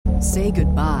Say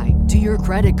goodbye to your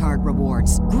credit card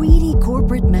rewards. Greedy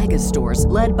corporate mega stores,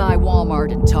 led by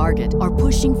Walmart and Target, are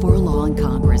pushing for a law in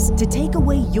Congress to take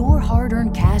away your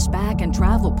hard-earned cash back and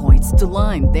travel points to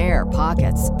line their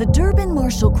pockets. The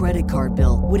Durbin-Marshall credit card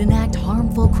bill would enact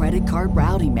harmful credit card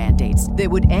routing mandates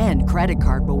that would end credit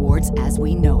card rewards as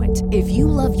we know it. If you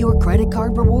love your credit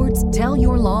card rewards, tell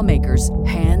your lawmakers,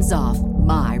 hands off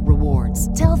my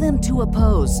rewards. Tell them to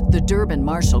oppose the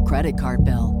Durbin-Marshall credit card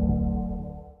bill.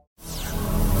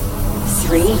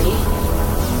 3, 2,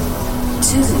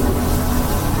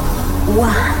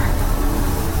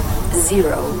 1,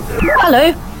 0.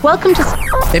 Hello, welcome to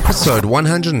episode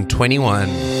 121,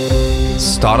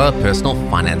 Start a Personal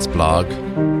Finance Blog.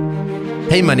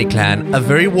 Hey Money Clan, a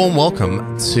very warm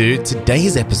welcome to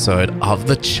today's episode of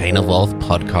the Chain of Wealth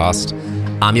podcast.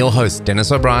 I'm your host,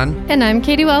 Dennis O'Brien. And I'm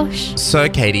Katie Welsh. So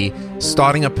Katie,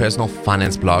 starting a personal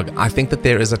finance blog, I think that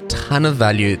there is a ton of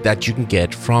value that you can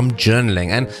get from journaling.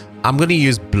 And I'm going to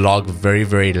use blog very,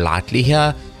 very lightly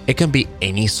here. It can be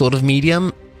any sort of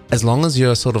medium, as long as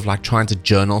you're sort of like trying to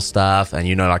journal stuff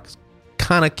and, like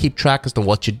kind of keep track as to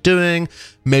what you're doing,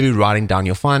 maybe writing down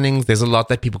your findings. There's a lot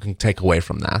that people can take away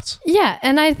from that. Yeah,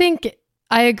 and I think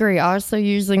I agree. Also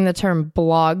using the term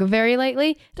blog very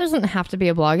lightly. It doesn't have to be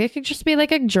a blog. It could just be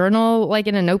like a journal, like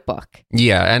in a notebook.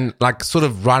 Yeah, and like sort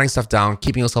of writing stuff down,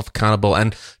 keeping yourself accountable,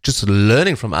 and just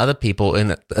learning from other people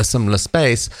in a similar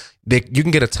space. You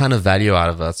can get a ton of value out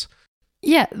of it.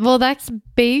 Yeah, well, that's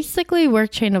basically where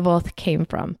Chain of Wealth came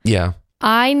from. Yeah.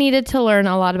 I needed to learn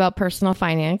a lot about personal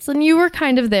finance, and you were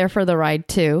kind of there for the ride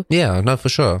too. Yeah, no, for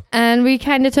sure. And we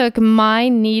kind of took my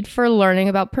need for learning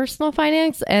about personal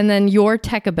finance and then your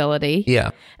tech ability.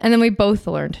 Yeah. And then we both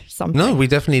learned something. No, we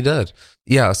definitely did.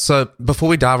 Yeah, so before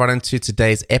we dive right into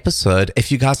today's episode,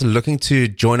 if you guys are looking to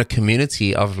join a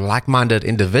community of like-minded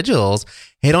individuals,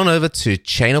 head on over to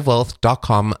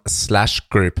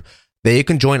chainofwealth.com/group. There you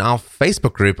can join our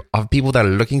Facebook group of people that are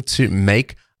looking to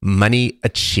make money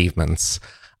achievements.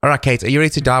 All right, Kate, are you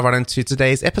ready to dive right into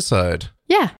today's episode?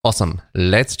 Yeah. Awesome.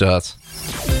 Let's do it.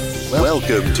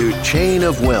 Welcome to Chain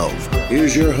of Wealth.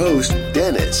 Here's your host,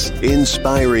 Dennis,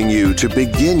 inspiring you to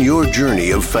begin your journey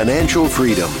of financial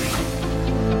freedom.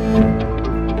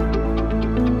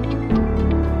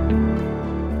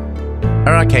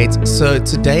 All right, Kate. So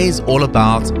today's all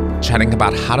about chatting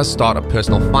about how to start a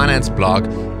personal finance blog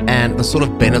and the sort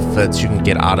of benefits you can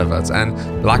get out of it.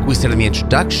 And like we said in the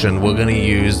introduction, we're going to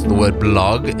use the word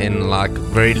blog in like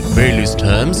very, very loose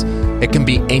terms. It can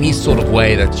be any sort of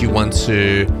way that you want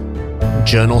to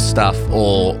journal stuff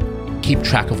or keep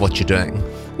track of what you're doing.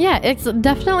 Yeah, it's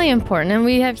definitely important. And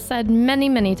we have said many,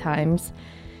 many times,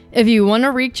 if you want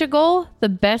to reach a goal, the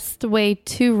best way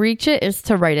to reach it is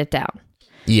to write it down.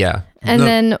 Yeah. And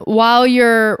then while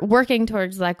you're working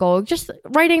towards that goal, just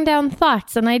writing down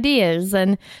thoughts and ideas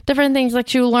and different things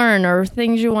that you learn or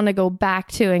things you want to go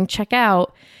back to and check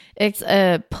out. It's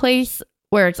a place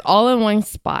where it's all in one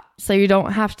spot. So you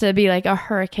don't have to be like a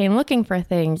hurricane looking for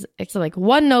things. It's like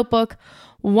one notebook,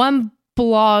 one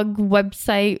blog,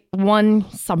 website, one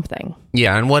something.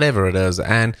 Yeah, and whatever it is.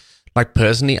 And like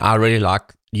personally, I really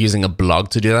like using a blog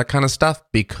to do that kind of stuff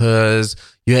because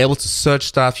you're able to search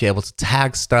stuff, you're able to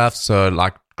tag stuff. So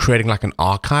like creating like an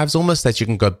archives almost that you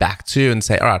can go back to and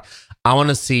say, all right, I want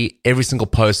to see every single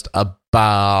post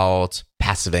about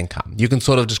passive income. You can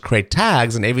sort of just create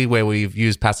tags, and everywhere where you've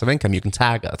used passive income, you can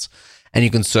tag it and you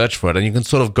can search for it, and you can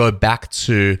sort of go back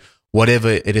to whatever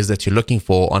it is that you're looking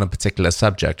for on a particular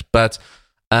subject. But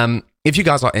if you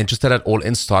guys are interested at all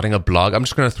in starting a blog, I'm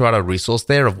just going to throw out a resource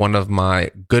there of one of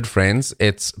my good friends.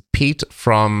 It's Pete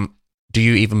from Do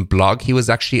You Even Blog? He was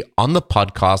actually on the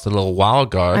podcast a little while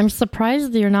ago. I'm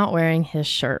surprised you're not wearing his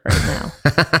shirt right now.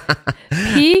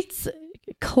 Pete's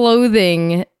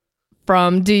clothing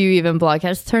from Do You Even Blog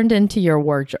has turned into your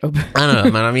wardrobe. I don't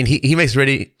know, man. I mean, he makes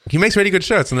really good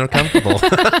shirts and they're comfortable.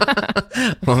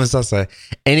 What must I say?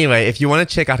 Anyway, if you want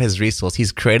to check out his resource,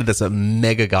 he's created this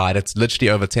mega guide. It's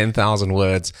literally over 10,000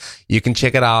 words. You can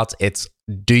check it out. It's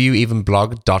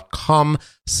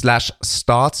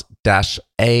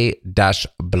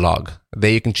doyouevenblog.com/start-a-blog.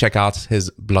 There you can check out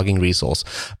his blogging resource.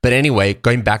 But anyway,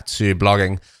 going back to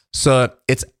blogging. So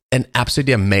it's an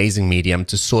absolutely amazing medium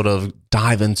to sort of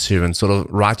dive into and sort of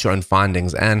write your own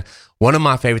findings. And one of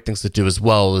my favorite things to do as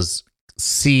well is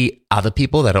see other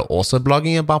people that are also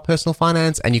blogging about personal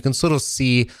finance, and you can sort of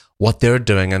see what they're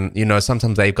doing. And,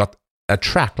 sometimes they've got a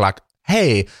track like,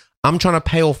 hey, I'm trying to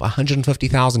pay off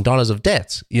 $150,000 of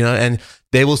debt, and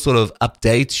they will sort of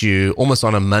update you almost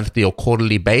on a monthly or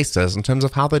quarterly basis in terms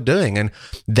of how they're doing. And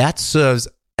that serves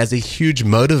as a huge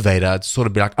motivator to sort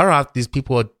of be like, all right, these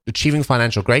people are achieving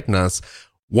financial greatness.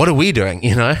 what are we doing,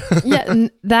 you know?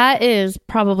 That is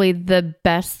probably the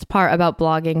best part about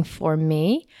blogging for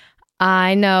me.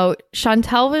 I know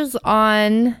Chantel was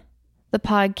on the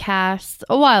podcast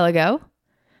a while ago,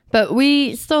 but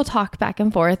we still talk back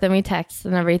and forth and we text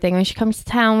and everything. When she comes to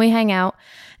town, we hang out.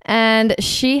 And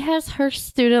she has her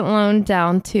student loan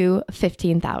down to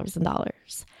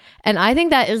 $15,000. And I think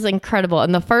that is incredible.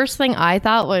 And the first thing I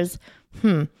thought was,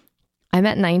 I'm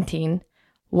at 19.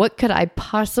 What could I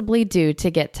possibly do to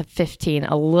get to 15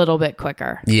 a little bit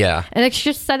quicker? Yeah. And it's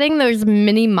just setting those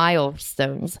mini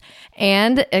milestones.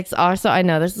 And it's also, I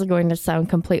know this is going to sound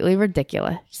completely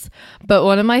ridiculous, but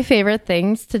one of my favorite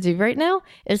things to do right now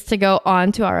is to go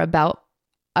on to our About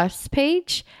Us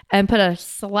page and put a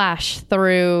slash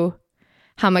through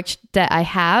how much debt I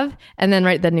have and then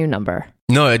write the new number.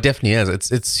 No, it definitely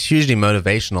is. It's hugely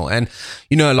motivational. And,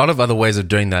 you know, a lot of other ways of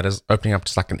doing that is opening up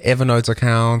just like an Evernote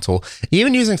account or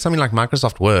even using something like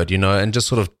Microsoft Word, you know, and just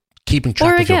sort of keeping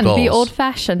track of your goals. Or again, be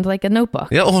old-fashioned like a notebook.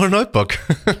 Yeah, or a notebook.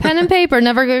 Pen and paper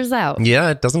never goes out.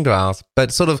 Yeah, it doesn't go out.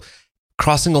 But sort of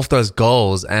crossing off those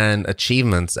goals and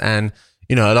achievements. And,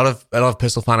 you know, a lot of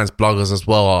personal finance bloggers as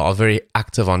well are very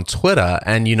active on Twitter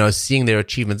and, you know, seeing their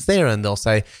achievements there, and they'll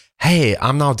say, hey,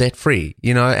 I'm now debt-free,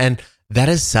 you know, and that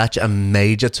is such a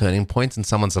major turning point in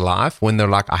someone's life when they're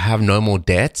like, I have no more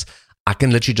debt. I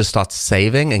can literally just start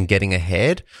saving and getting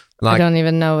ahead. Like, I don't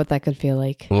even know what that could feel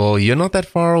like. Well, you're not that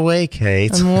far away,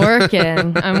 Kate.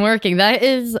 I'm working. That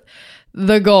is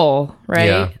the goal, right?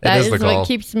 Yeah, that is the goal. what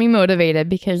keeps me motivated,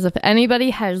 because if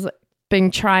anybody has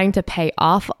been trying to pay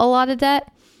off a lot of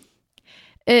debt,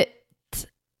 it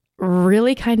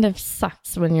really kind of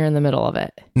sucks when you're in the middle of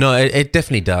it. No, it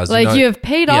definitely does. Like, you know, you have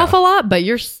paid off a lot, but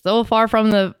you're still far from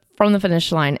the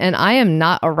finish line. And I am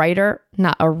not a writer,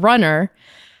 not a runner.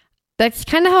 That's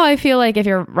kind of how I feel like if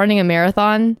you're running a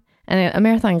marathon, and a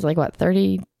marathon is like, what,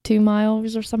 32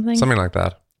 miles or something? Something like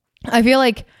that. I feel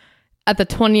like at the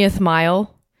 20th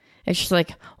mile, it's just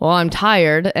like, well, I'm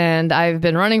tired and I've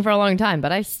been running for a long time,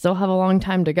 but I still have a long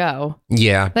time to go.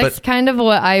 Yeah. That's kind of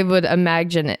what I would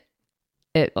imagine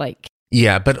it like.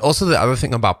 Yeah, but also the other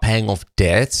thing about paying off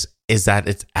debts is that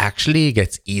it actually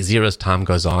gets easier as time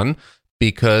goes on,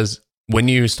 because when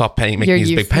you stop making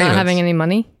these big payments, not having any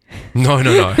money. No.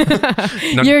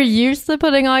 You're used to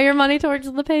putting all your money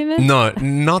towards the payment? No,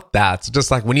 not that.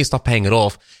 Just like when you stop paying it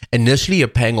off, initially you're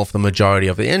paying off the majority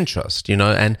of the interest, you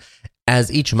know, and as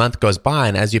each month goes by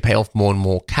and as you pay off more and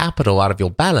more capital out of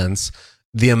your balance,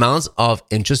 the amount of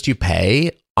interest you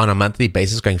pay on a monthly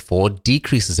basis going forward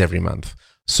decreases every month.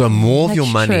 So more of your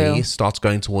money starts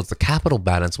going towards the capital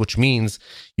balance, which means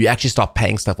you actually start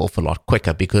paying stuff off a lot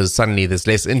quicker, because suddenly there's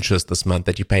less interest this month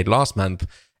that you paid last month.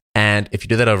 And if you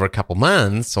do that over a couple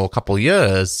months or a couple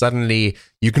years, suddenly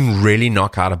you can really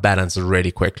knock out a balance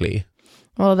really quickly.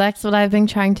 Well, that's what I've been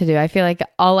trying to do. I feel like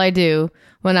all I do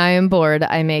when I am bored,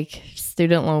 I make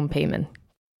student loan payment.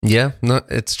 Yeah, no,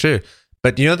 it's true.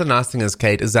 But you know, the nice thing is,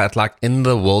 Kate, is that like in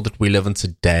the world that we live in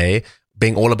today,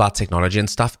 being all about technology and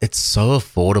stuff, it's so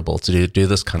affordable to do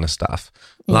this kind of stuff.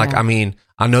 Yeah. Like, I mean,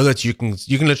 I know that you can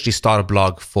literally start a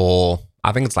blog for,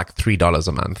 I think it's like $3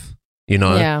 a month, you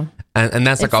know? Yeah. And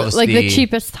that's like obviously like the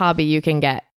cheapest hobby you can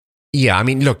get. Yeah, I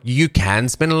mean, look, you can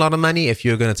spend a lot of money if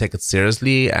you're going to take it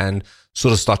seriously and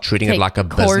sort of start treating it like a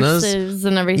business. Courses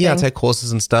and everything. Yeah, take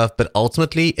courses and stuff. But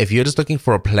ultimately, if you're just looking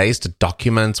for a place to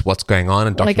document what's going on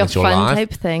and document your life. Like a fun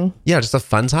type thing. Yeah, just a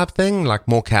fun type thing, like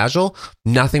more casual.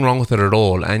 Nothing wrong with it at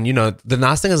all. And, you know, the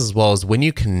nice thing is as well is when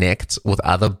you connect with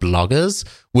other bloggers,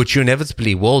 which you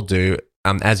inevitably will do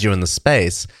as you're in the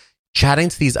space, chatting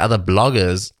to these other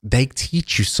bloggers, they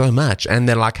teach you so much. And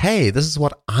they're like, hey, this is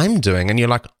what I'm doing. And you're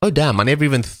like, oh, damn, I never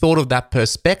even thought of that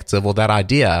perspective or that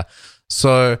idea.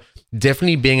 So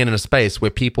definitely being in a space where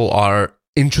people are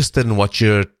interested in what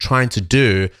you're trying to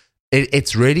do,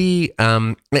 it's really,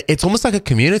 it's almost like a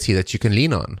community that you can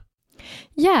lean on.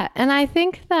 Yeah. And I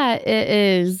think that it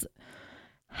is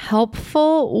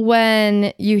helpful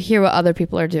when you hear what other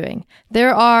people are doing.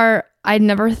 I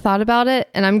never thought about it,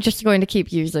 and I'm just going to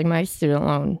keep using my student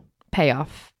loan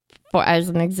payoff as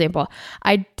an example.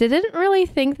 I didn't really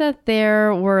think that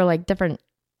there were like different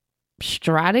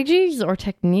strategies or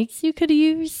techniques you could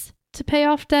use to pay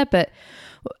off debt, but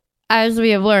as we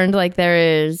have learned, like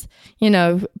there is, you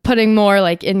know, putting more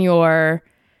like in your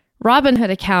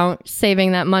Robinhood account,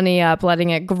 saving that money up,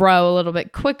 letting it grow a little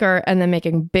bit quicker, and then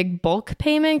making big bulk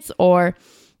payments. Or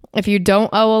if you don't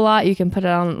owe a lot, you can put it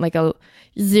on like a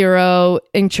 0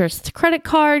 interest credit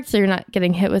card, so you're not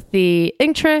getting hit with the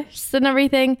interest and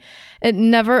everything. It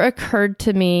never occurred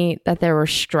to me that there were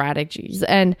strategies,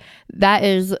 and that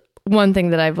is one thing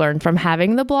that I've learned from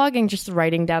having the blog and just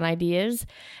writing down ideas.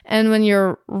 And when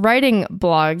you're writing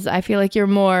blogs, I feel like you're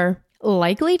more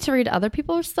likely to read other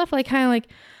people's stuff, like kind of like,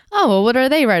 oh, well, what are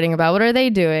they writing about? What are they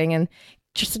doing? And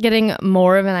just getting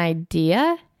more of an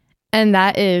idea. And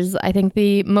that is, I think,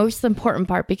 the most important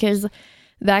part, because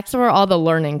that's where all the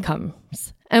learning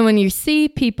comes. And when you see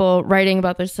people writing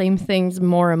about the same things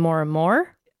more and more and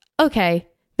more, okay,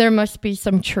 there must be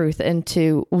some truth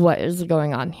into what is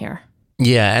going on here.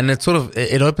 Yeah, and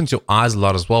it opens your eyes a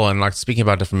lot as well. And like speaking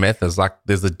about different methods, like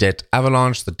there's the debt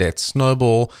avalanche, the debt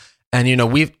snowball. And, you know,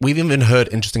 we've even heard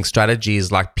interesting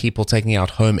strategies like people taking out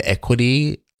home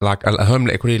equity, like a home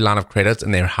equity line of credit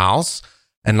in their house,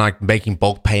 and like making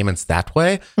bulk payments that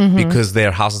way because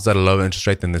their house is at a lower interest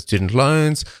rate than the student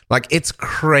loans. Like it's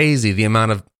crazy the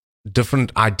amount of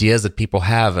different ideas that people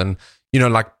have. And, you know,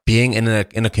 like being in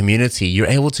a community, you're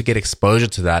able to get exposure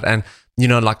to that. And, you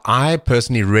know, like I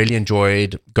personally really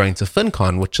enjoyed going to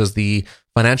FinCon, which is the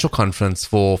financial conference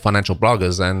for financial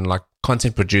bloggers and like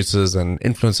content producers and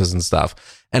influencers and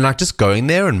stuff. And like just going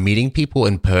there and meeting people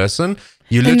in person,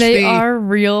 you literally, and they are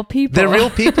real people. They're real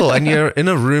people, and you're in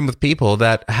a room with people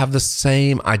that have the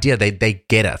same idea. They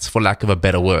get it, for lack of a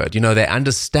better word. You know, they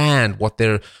understand what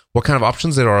kind of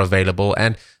options there are available,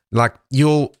 and like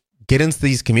you'll get into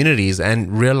these communities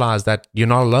and realize that you're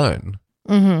not alone.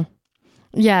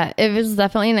 Yeah, it was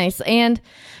definitely nice. And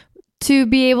to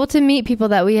be able to meet people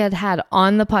that we had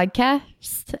on the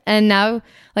podcast. And now,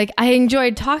 like, I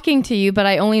enjoyed talking to you, but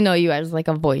I only know you as like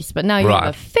a voice. But now you have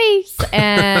a face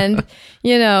and,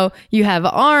 you know, you have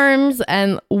arms.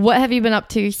 And what have you been up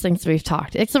to since we've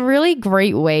talked? It's a really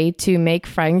great way to make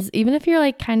friends, even if you're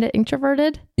like kind of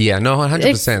introverted. Yeah, no,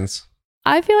 100%.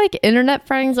 I feel like internet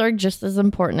friends are just as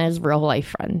important as real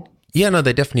life friends. Yeah, no,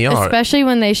 they definitely are. Especially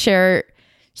when they share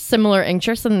similar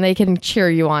interests and they can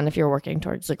cheer you on if you're working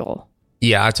towards a goal.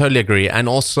 Yeah, I totally agree. And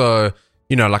also,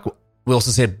 you know, like we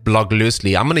also said blog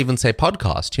loosely. I'm going to even say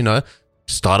podcast, you know,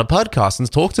 start a podcast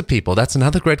and talk to people. That's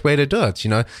another great way to do it.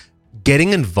 You know,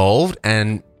 getting involved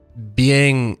and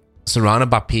being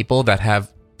surrounded by people that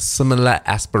have similar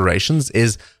aspirations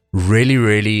is really,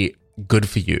 really good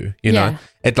for you. You know,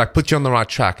 it like puts you on the right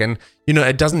track. And, you know,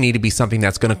 it doesn't need to be something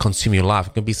that's going to consume your life.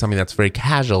 It can be something that's very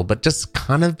casual, but just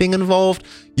kind of being involved,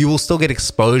 you will still get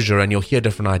exposure and you'll hear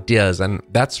different ideas. And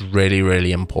that's really,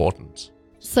 really important.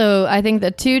 So I think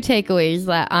the two takeaways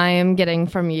that I am getting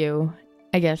from you,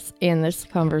 I guess, in this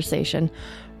conversation,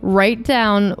 write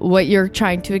down what you're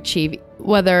trying to achieve,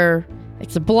 whether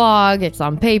it's a blog, it's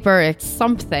on paper, it's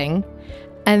something.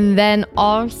 And then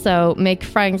also make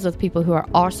friends with people who are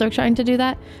also trying to do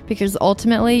that, because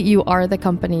ultimately you are the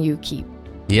company you keep.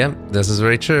 Yeah, this is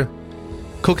very true.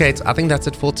 Cool, Kate. I think that's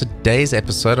it for today's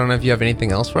episode. I don't know if you have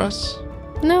anything else for us.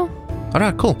 No. All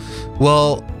right, cool.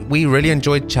 Well, we really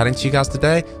enjoyed chatting to you guys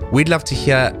today. We'd love to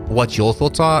hear what your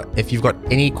thoughts are. If you've got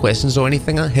any questions or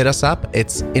anything, hit us up.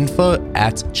 It's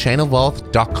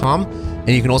info@chainofwealth.com. And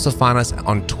you can also find us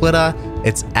on Twitter.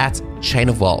 It's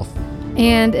 @chainofwealth.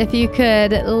 And if you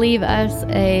could leave us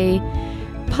a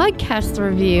podcast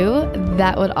review,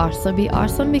 that would also be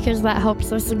awesome, because that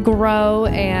helps us grow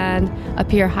and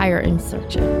appear higher in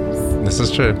searches. This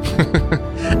is true.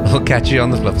 We'll catch you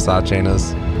on the flip side,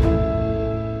 Chainers.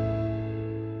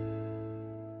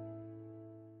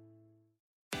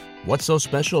 What's so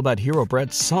special about Hero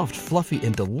Bread's soft, fluffy,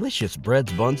 and delicious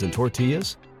breads, buns, and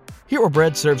tortillas? Hero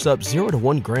Bread serves up 0 to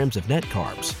 1 grams of net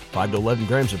carbs, 5 to 11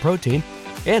 grams of protein,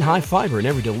 and high fiber in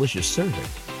every delicious serving.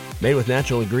 Made with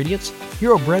natural ingredients,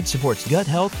 Hero Bread supports gut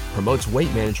health, promotes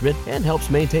weight management, and helps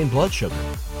maintain blood sugar.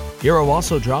 Hero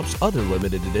also drops other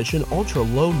limited edition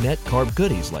ultra-low net carb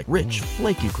goodies like rich,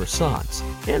 flaky croissants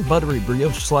and buttery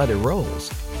brioche slider rolls.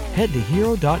 Head to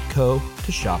hero.co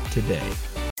to shop today.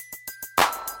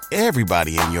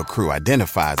 Everybody in your crew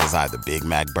identifies as either Big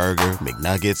Mac Burger,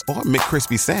 McNuggets, or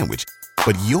McCrispy Sandwich.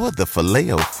 But you're the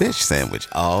Filet-O-Fish Sandwich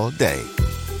all day.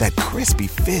 That crispy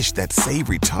fish, that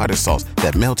savory tartar sauce,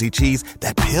 that melty cheese,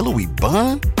 that pillowy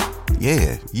bun.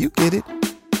 Yeah, you get it.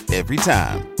 Every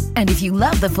time. And if you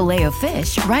love the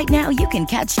Filet-O-Fish, right now you can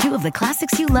catch 2 of the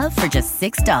classics you love for just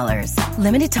 $6.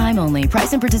 Limited time only.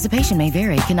 Price and participation may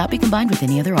vary. Cannot be combined with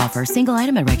any other offer. Single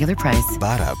item at regular price.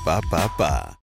 Ba-da-ba-ba-ba.